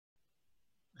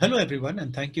Hello everyone,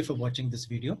 and thank you for watching this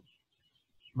video.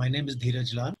 My name is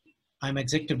Dheeraj Lal. I'm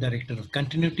Executive Director of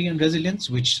Continuity and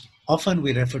Resilience, which often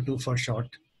we refer to for short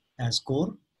as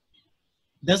CORE.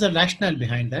 There's a rationale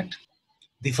behind that.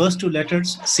 The first two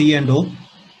letters, C and O,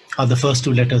 are the first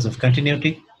two letters of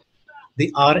continuity.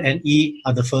 The R and E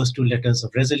are the first two letters of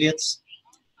resilience.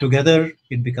 Together,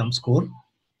 it becomes CORE.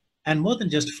 And more than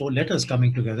just four letters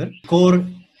coming together, CORE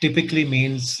typically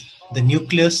means the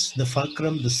nucleus, the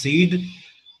fulcrum, the seed,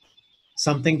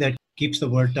 something that keeps the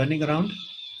world turning around.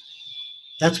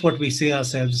 That's what we see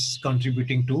ourselves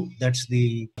contributing to. That's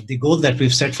the goal that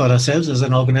we've set for ourselves as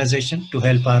an organization, to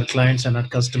help our clients and our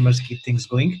customers keep things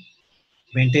going,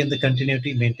 maintain the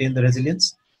continuity, maintain the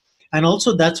resilience. And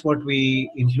also that's what we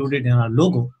included in our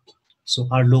logo. So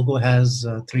our logo has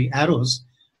three arrows,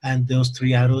 and those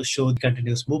three arrows show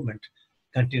continuous movement,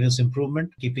 continuous improvement,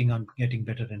 keeping on getting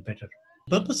better and better.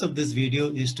 The purpose of this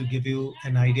video is to give you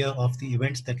an idea of the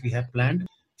events that we have planned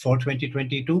for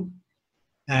 2022,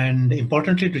 and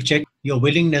importantly, to check your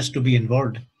willingness to be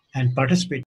involved and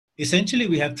participate. Essentially,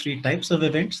 we have three types of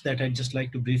events that I'd just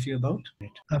like to brief you about.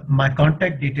 My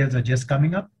contact details are just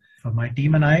coming up for my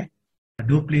team and I.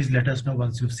 Do please let us know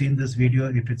once you've seen this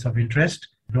video if it's of interest.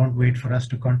 Don't wait for us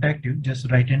to contact you, just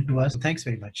write in to us. Thanks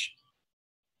very much.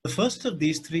 The first of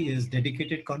these three is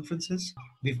dedicated conferences.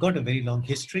 We've got a very long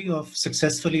history of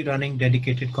successfully running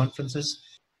dedicated conferences.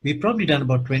 We've probably done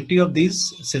about 20 of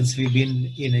these since we've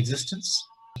been in existence.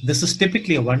 This is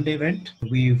typically a one-day event.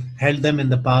 We've held them in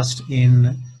the past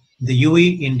in the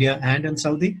UAE, India, and in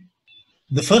Saudi.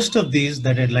 The first of these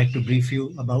that I'd like to brief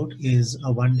you about is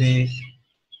a one-day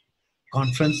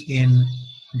conference in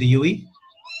the UAE.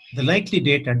 The likely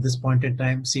date at this point in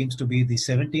time seems to be the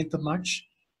 17th of March.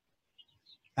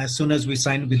 As soon as we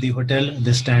sign with the hotel,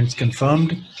 this stands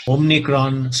confirmed.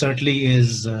 Omicron certainly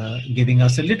is giving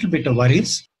us a little bit of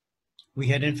worries. We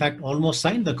had in fact almost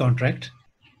signed the contract,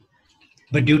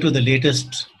 but due to the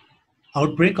latest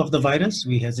outbreak of the virus,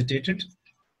 we hesitated.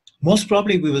 Most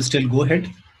probably we will still go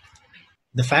ahead.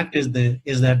 The fact is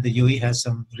that the UAE has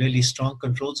some really strong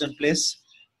controls in place,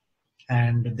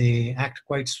 and they act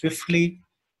quite swiftly.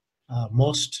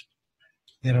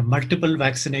 There are multiple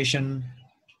vaccination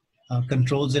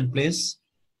controls in place,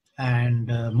 and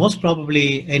most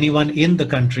probably anyone in the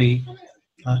country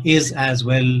is as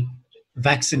well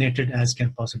vaccinated as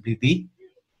can possibly be.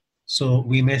 So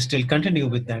we may still continue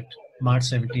with that March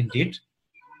 17th date.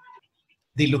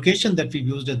 The location that we've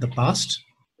used in the past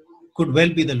could well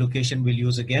be the location we'll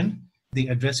use again. The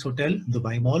Address Hotel,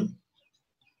 Dubai Mall.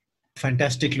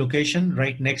 Fantastic location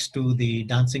right next to the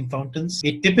dancing fountains.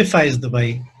 It typifies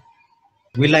Dubai.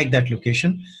 We like that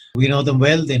location. We know them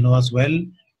well, they know us well.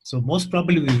 So most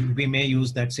probably we may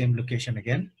use that same location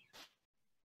again.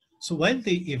 So while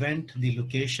the event, the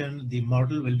location, the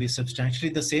model will be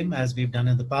substantially the same as we've done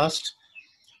in the past,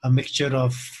 a mixture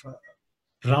of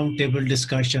roundtable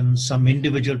discussions, some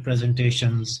individual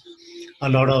presentations, a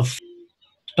lot of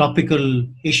topical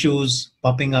issues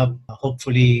popping up,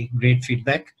 hopefully great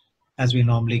feedback as we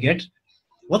normally get.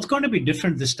 What's going to be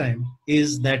different this time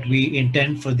is that we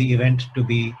intend for the event to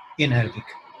be in Arabic,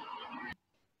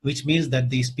 which means that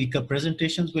the speaker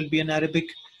presentations will be in Arabic.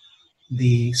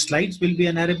 The slides will be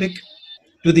in Arabic.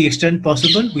 To the extent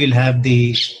possible, we'll have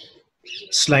the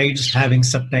slides having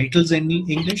subtitles in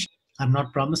English. I'm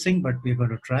not promising, but we're going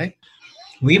to try.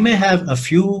 We may have a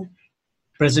few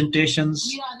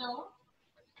presentations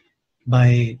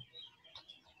by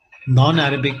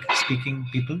non-Arabic speaking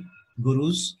people,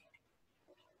 gurus,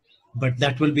 but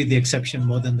that will be the exception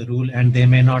more than the rule, and there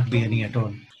may not be any at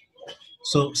all.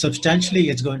 So substantially,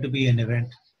 it's going to be an event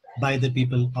by the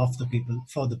people, of the people,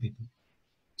 for the people.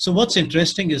 So what's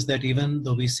interesting is that even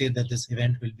though we say that this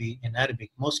event will be in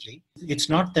Arabic mostly, it's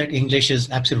not that English is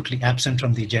absolutely absent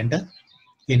from the agenda.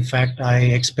 In fact, I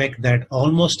expect that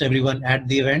almost everyone at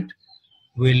the event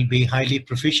will be highly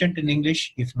proficient in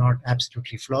English, if not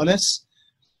absolutely flawless.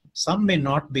 Some may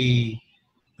not be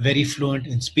very fluent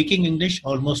in speaking English.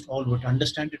 Almost all would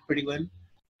understand it pretty well.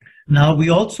 Now, we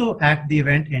also at the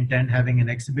event intend having an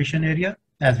exhibition area,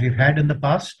 as we've had in the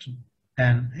past,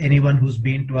 and anyone who's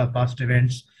been to our past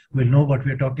events will know what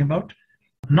we're talking about.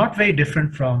 Not very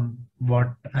different from what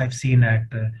I've seen at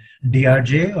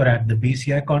DRJ or at the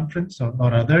BCI conference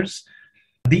or others.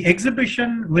 The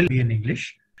exhibition will be in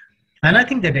English, and I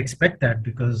think they'd expect that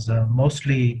because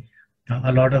mostly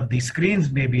a lot of the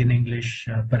screens may be in English.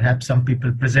 Perhaps some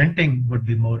people presenting would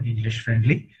be more English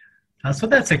friendly. So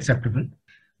that's acceptable.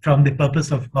 From the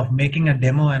purpose of making a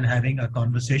demo and having a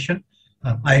conversation,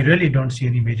 I really don't see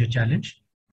any major challenge.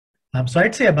 So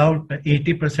I'd say about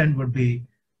 80% would be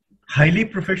highly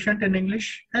proficient in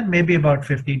English, and maybe about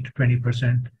 15 to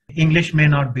 20%. English may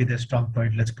not be their strong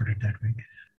point, let's put it that way.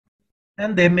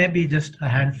 And there may be just a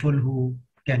handful who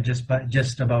can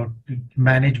just about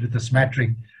manage with a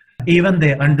smattering. Even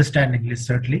they understand English,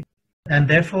 certainly. And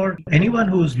therefore, anyone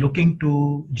who is looking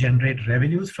to generate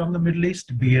revenues from the Middle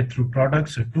East, be it through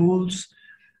products or tools,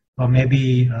 or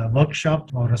maybe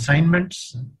workshops or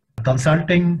assignments,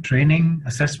 consulting, training,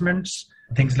 assessments,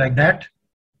 things like that,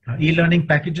 e-learning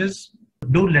packages,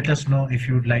 do let us know if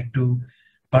you'd like to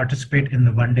participate in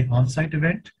the one-day on-site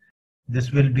event.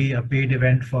 This will be a paid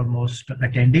event for most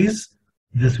attendees.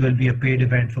 This will be a paid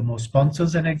event for most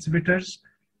sponsors and exhibitors.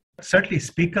 Certainly,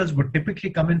 speakers would typically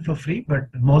come in for free, but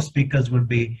most speakers would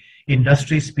be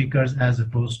industry speakers as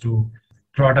opposed to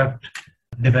product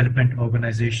development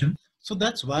organizations. So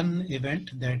that's one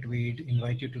event that we'd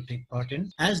invite you to take part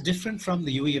in. As different from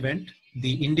the UE event,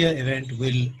 the India event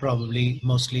will probably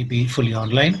mostly be fully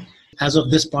online. As of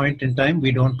this point in time,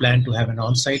 we don't plan to have an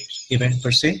on-site event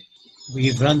per se.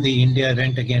 We've run the India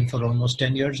event again for almost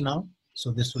 10 years now,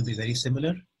 so this will be very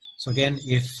similar. So again,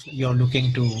 if you're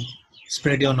looking to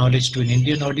spread your knowledge to an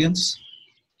Indian audience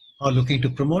or looking to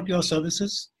promote your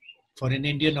services for an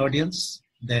Indian audience,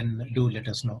 then do let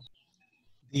us know.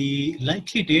 The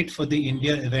likely date for the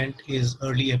India event is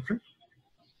early April,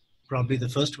 probably the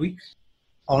first week.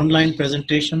 Online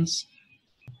presentations.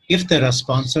 If there are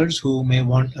sponsors who may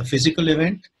want a physical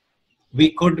event,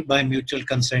 we could, by mutual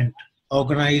consent,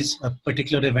 organize a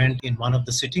particular event in one of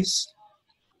the cities.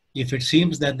 If it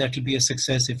seems that that will be a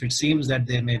success, if it seems that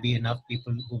there may be enough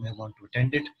people who may want to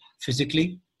attend it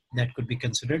physically, that could be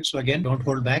considered. So again, don't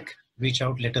hold back, reach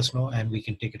out, let us know, and we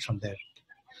can take it from there.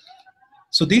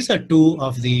 So these are two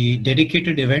of the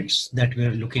dedicated events that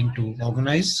we're looking to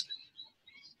organize.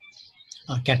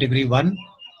 Category 1,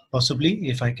 possibly,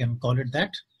 if I can call it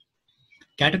that.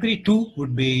 Category 2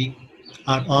 would be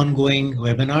our ongoing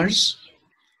webinars.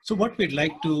 So what we'd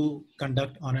like to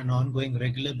conduct on an ongoing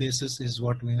regular basis is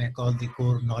what we may call the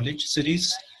core knowledge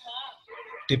series.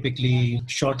 Typically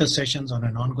shorter sessions on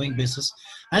an ongoing basis,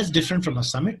 as different from a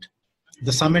summit.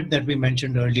 The summit that we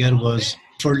mentioned earlier was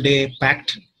full day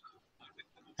packed,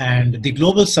 and the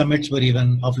global summits were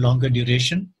even of longer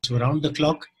duration, so around the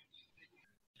clock.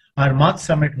 Our March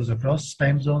summit was across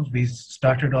time zones. We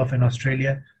started off in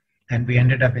Australia and we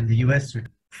ended up in the US with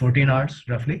 14 hours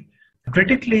roughly.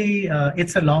 Critically,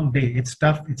 it's a long day. It's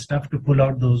tough to pull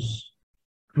out those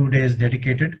 2 days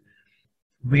dedicated.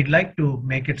 We'd like to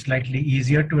make it slightly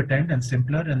easier to attend and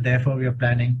simpler, and therefore we are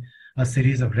planning a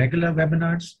series of regular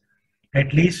webinars,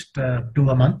 at least 2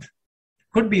 a month,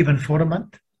 could be even 4 a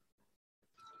month.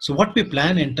 So what we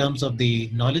plan in terms of the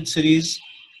knowledge series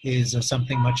is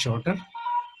something much shorter.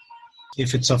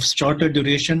 If it's of shorter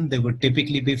duration, they would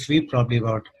typically be free, probably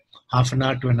about half an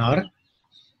hour to an hour.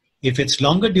 If it's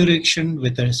longer duration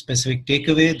with a specific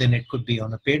takeaway, then it could be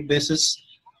on a paid basis,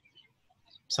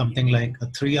 something like a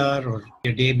 3-hour or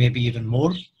a day, maybe even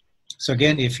more. So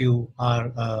again, if you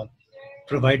are a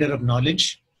provider of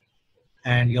knowledge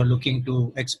and you're looking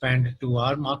to expand to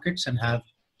our markets and have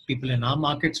people in our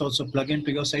markets also plug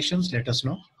into your sessions, let us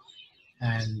know.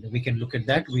 And we can look at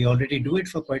that. We already do it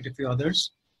for quite a few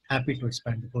others. Happy to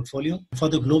expand the portfolio. For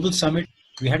the global summit,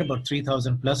 we had about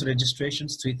 3,000 plus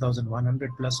registrations, 3,100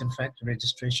 plus, in fact,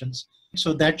 registrations.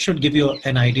 So that should give you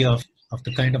an idea of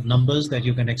the kind of numbers that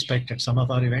you can expect at some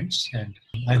of our events. And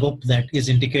I hope that is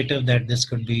indicative that this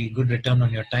could be good return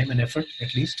on your time and effort,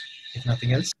 at least, if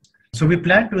nothing else. So we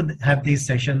plan to have these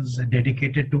sessions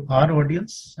dedicated to our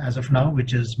audience as of now,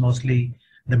 which is mostly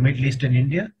the Middle East and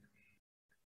India,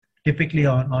 typically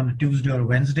on a Tuesday or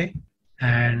Wednesday.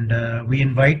 And we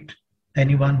invite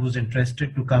anyone who's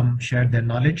interested to come share their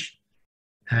knowledge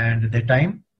and their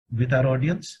time with our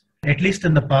audience. At least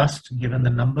in the past, given the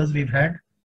numbers we've had,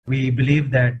 we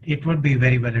believe that it would be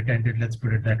very well attended, let's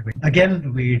put it that way.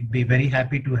 Again, we'd be very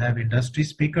happy to have industry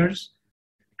speakers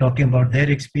talking about their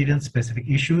experience, specific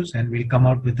issues, and we'll come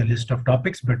out with a list of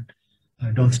topics, but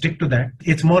don't stick to that.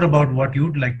 It's more about what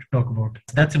you'd like to talk about.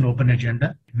 That's an open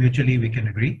agenda. Mutually, we can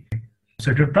agree.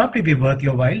 So it would probably be worth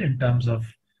your while in terms of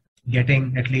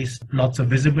getting at least lots of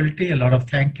visibility, a lot of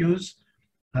thank yous,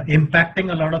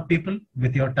 impacting a lot of people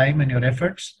with your time and your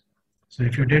efforts. So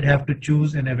if you did have to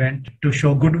choose an event to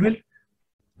show goodwill,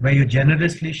 where you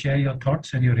generously share your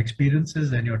thoughts and your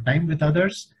experiences and your time with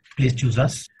others, please choose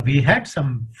us. We had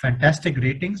some fantastic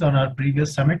ratings on our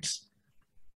previous summits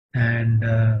and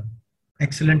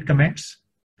excellent comments.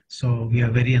 So we are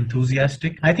very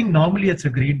enthusiastic. I think normally it's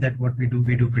agreed that what we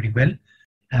do pretty well.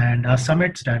 And our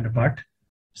summits stand apart,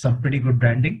 some pretty good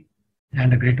branding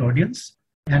and a great audience.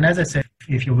 And as I said,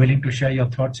 if you're willing to share your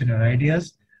thoughts and your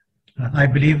ideas, I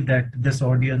believe that this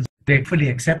audience gratefully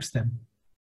accepts them,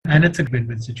 and it's a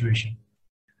win-win situation.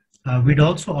 We'd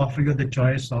also offer you the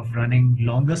choice of running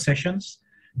longer sessions,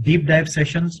 deep dive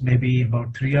sessions, maybe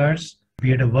about 3 hours,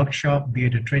 be it a workshop, be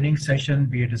it a training session,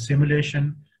 be it a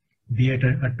simulation, be it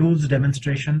a tools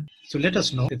demonstration. So let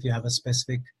us know if you have a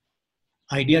specific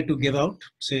idea to give out,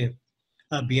 say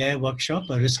a BI workshop,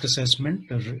 a risk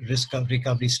assessment, a risk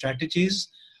recovery strategies.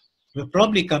 We're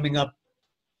probably coming up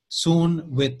soon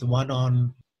with one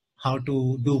on how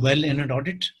to do well in an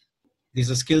audit. These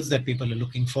are skills that people are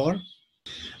looking for.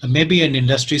 Maybe an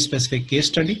industry specific case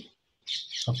study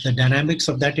of the dynamics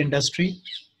of that industry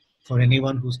for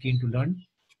anyone who's keen to learn.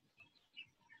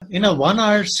 In a 1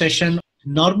 hour session,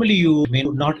 normally you may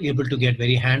not able to get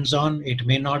very hands-on. It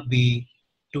may not be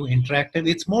too interactive.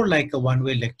 It's more like a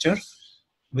one-way lecture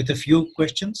with a few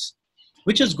questions,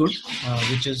 which is good,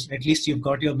 which is at least you've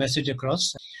got your message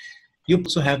across. You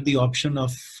also have the option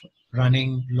of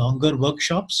running longer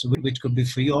workshops, which could be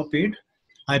free or paid.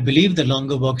 I believe the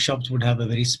longer workshops would have a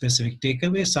very specific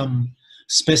takeaway, some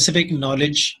specific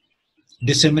knowledge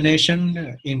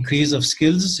dissemination, increase of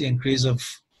skills, increase of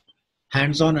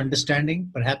hands-on understanding,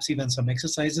 perhaps even some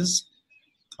exercises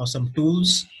or some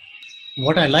tools.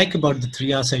 What I like about the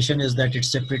 3-hour session is that it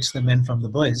separates the men from the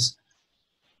boys.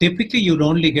 Typically, you'd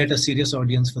only get a serious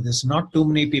audience for this. Not too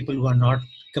many people who are not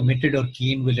committed or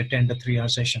keen will attend a 3-hour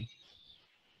session.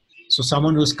 So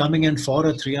someone who's coming in for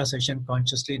a 3-hour session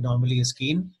consciously normally is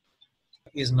keen,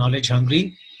 is knowledge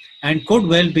hungry, and could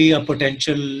well be a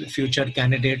potential future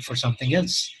candidate for something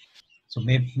else. So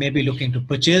maybe looking to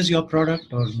purchase your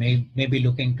product, or maybe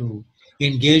looking to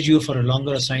engage you for a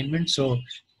longer assignment. So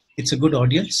it's a good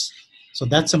audience. So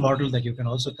that's a model that you can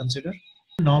also consider.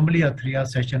 Normally a 3-hour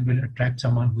session will attract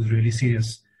someone who's really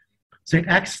serious. So it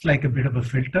acts like a bit of a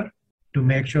filter to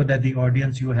make sure that the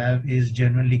audience you have is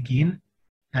genuinely keen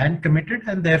and committed,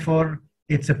 and therefore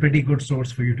it's a pretty good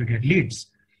source for you to get leads.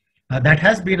 That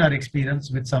has been our experience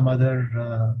with some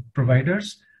other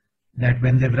providers, that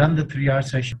when they've run the 3-hour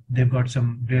session, they've got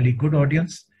some really good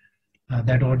audience.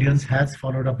 That audience has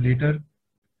followed up later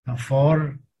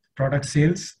for product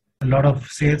sales, a lot of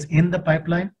sales in the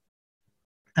pipeline,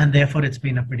 and therefore it's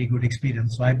been a pretty good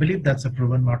experience. So I believe that's a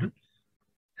proven model,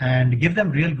 and give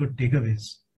them real good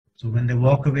takeaways. So when they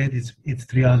walk away, it's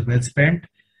 3 hours well spent.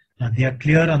 They are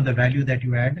clear on the value that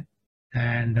you add,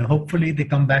 and hopefully they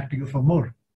come back to you for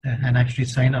more and actually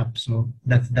sign up. So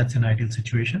that's an ideal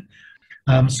situation.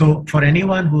 So for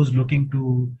anyone who's looking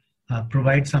to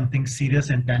provide something serious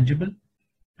and tangible,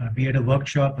 be it a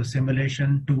workshop, a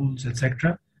simulation, tools,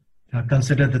 etc.,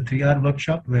 consider the 3-hour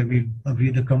workshop where we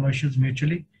agree the commercials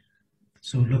mutually.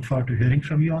 So look forward to hearing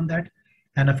from you on that.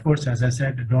 And of course, as I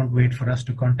said, don't wait for us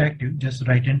to contact you. Just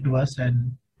write into us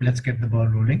and let's get the ball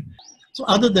rolling. So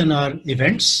other than our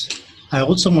events, I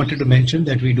also wanted to mention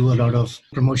that we do a lot of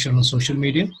promotion on social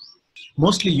media,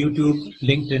 mostly YouTube,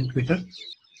 LinkedIn, Twitter,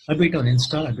 a bit on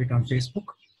Insta, a bit on Facebook.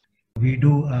 We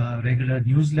do a regular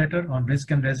newsletter on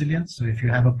risk and resilience. So if you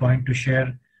have a point to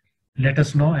share, let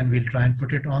us know and we'll try and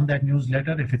put it on that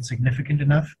newsletter if it's significant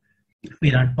enough.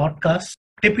 We run podcasts.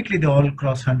 Typically, they all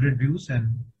cross 100 views,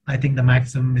 and I think the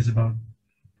maximum is about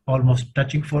almost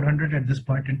touching 400 at this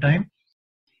point in time.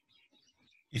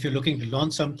 If you're looking to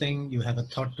launch something, you have a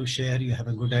thought to share, you have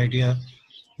a good idea,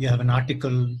 you have an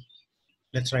article,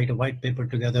 let's write a white paper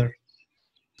together.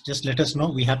 Just let us know.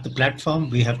 We have the platform,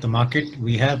 we have the market,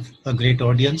 we have a great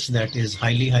audience that is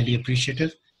highly, highly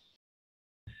appreciative.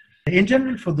 In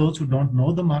general, for those who don't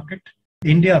know the market,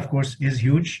 India, of course, is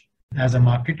huge as a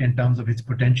market in terms of its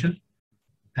potential.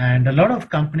 And a lot of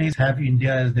companies have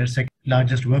India as their second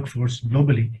largest workforce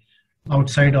globally,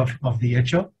 outside of the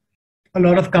HO. A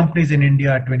lot of companies in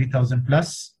India are 20,000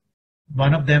 plus.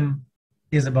 One of them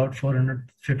is about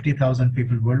 450,000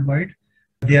 people worldwide.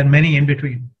 There are many in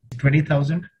between.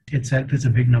 20,000 itself is a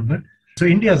big number. So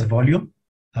India's volume,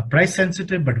 price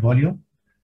sensitive, but volume.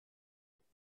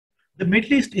 The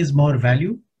Middle East is more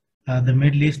value. The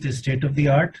Middle East is state of the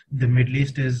art. The Middle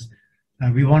East is,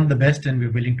 we want the best and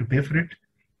we're willing to pay for it.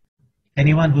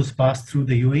 Anyone who's passed through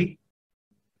the UAE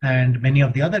and many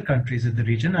of the other countries in the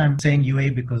region, I'm saying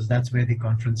UAE because that's where the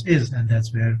conference is and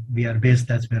that's where we are based,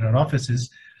 that's where our office is.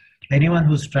 Anyone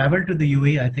who's traveled to the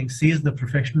UAE, I think, sees the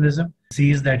professionalism,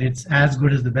 sees that it's as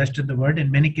good as the best in the world,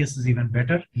 in many cases even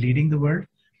better, leading the world.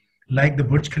 Like the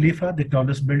Burj Khalifa, the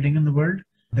tallest building in the world.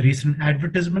 The recent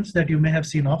advertisements that you may have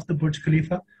seen of the Burj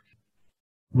Khalifa.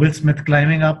 Will Smith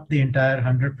climbing up the entire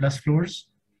 100 plus floors.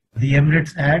 The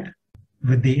Emirates ad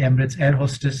with the Emirates air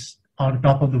hostess on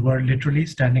top of the world, literally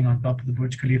standing on top of the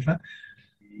Burj Khalifa.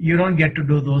 You don't get to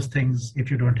do those things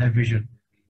if you don't have vision.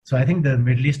 So I think the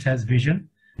Middle East has vision.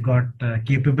 they've got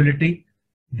capability,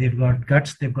 they've got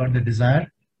guts, they've got the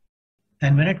desire.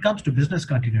 And when it comes to business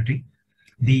continuity,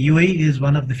 the UAE is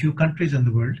one of the few countries in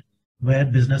the world where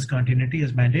business continuity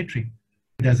is mandatory.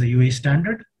 There's a UAE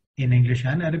standard in English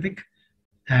and Arabic,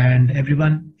 and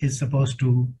everyone is supposed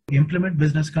to implement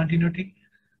business continuity.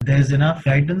 There's enough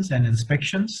guidance and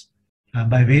inspections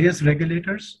by various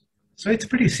regulators. So it's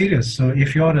pretty serious. So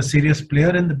if you're a serious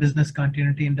player in the business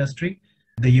continuity industry,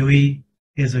 the UAE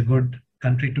is a good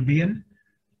country to be in,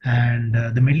 and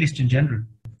the Middle East in general.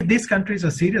 These countries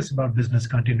are serious about business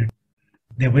continuity.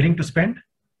 They're willing to spend.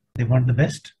 They want the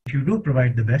best. If you do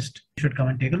provide the best, you should come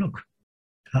and take a look.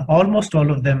 Almost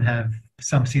all of them have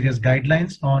some serious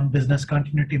guidelines on business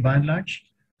continuity by and large,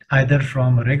 either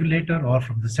from a regulator or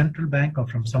from the central bank or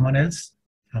from someone else.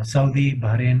 Saudi,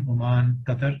 Bahrain, Oman,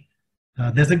 Qatar.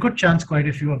 There's a good chance quite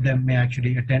a few of them may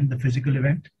actually attend the physical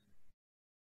event.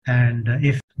 And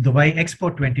if Dubai Expo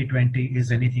 2020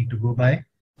 is anything to go by,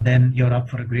 then you're up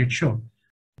for a great show.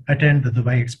 Attend the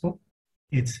Dubai Expo.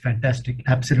 It's fantastic.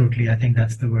 Absolutely. I think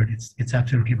that's the word. It's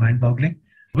absolutely mind-boggling,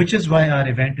 which is why our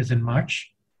event is in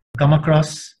March. Come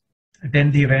across,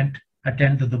 attend the event,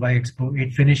 attend the Dubai Expo.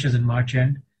 It finishes in March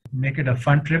end. Make it a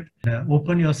fun trip.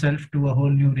 Open yourself to a whole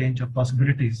new range of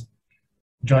possibilities.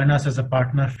 Join us as a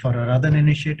partner for our other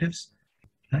initiatives.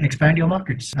 Expand your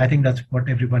markets. I think that's what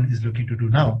everyone is looking to do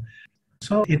now.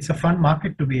 So it's a fun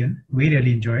market to be in. We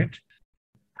really enjoy it.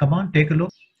 Come on, take a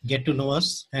look. Get to know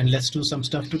us and let's do some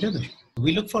stuff together.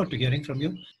 We look forward to hearing from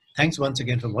you. Thanks once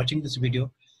again for watching this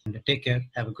video and take care.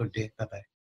 Have a good day. Bye-bye.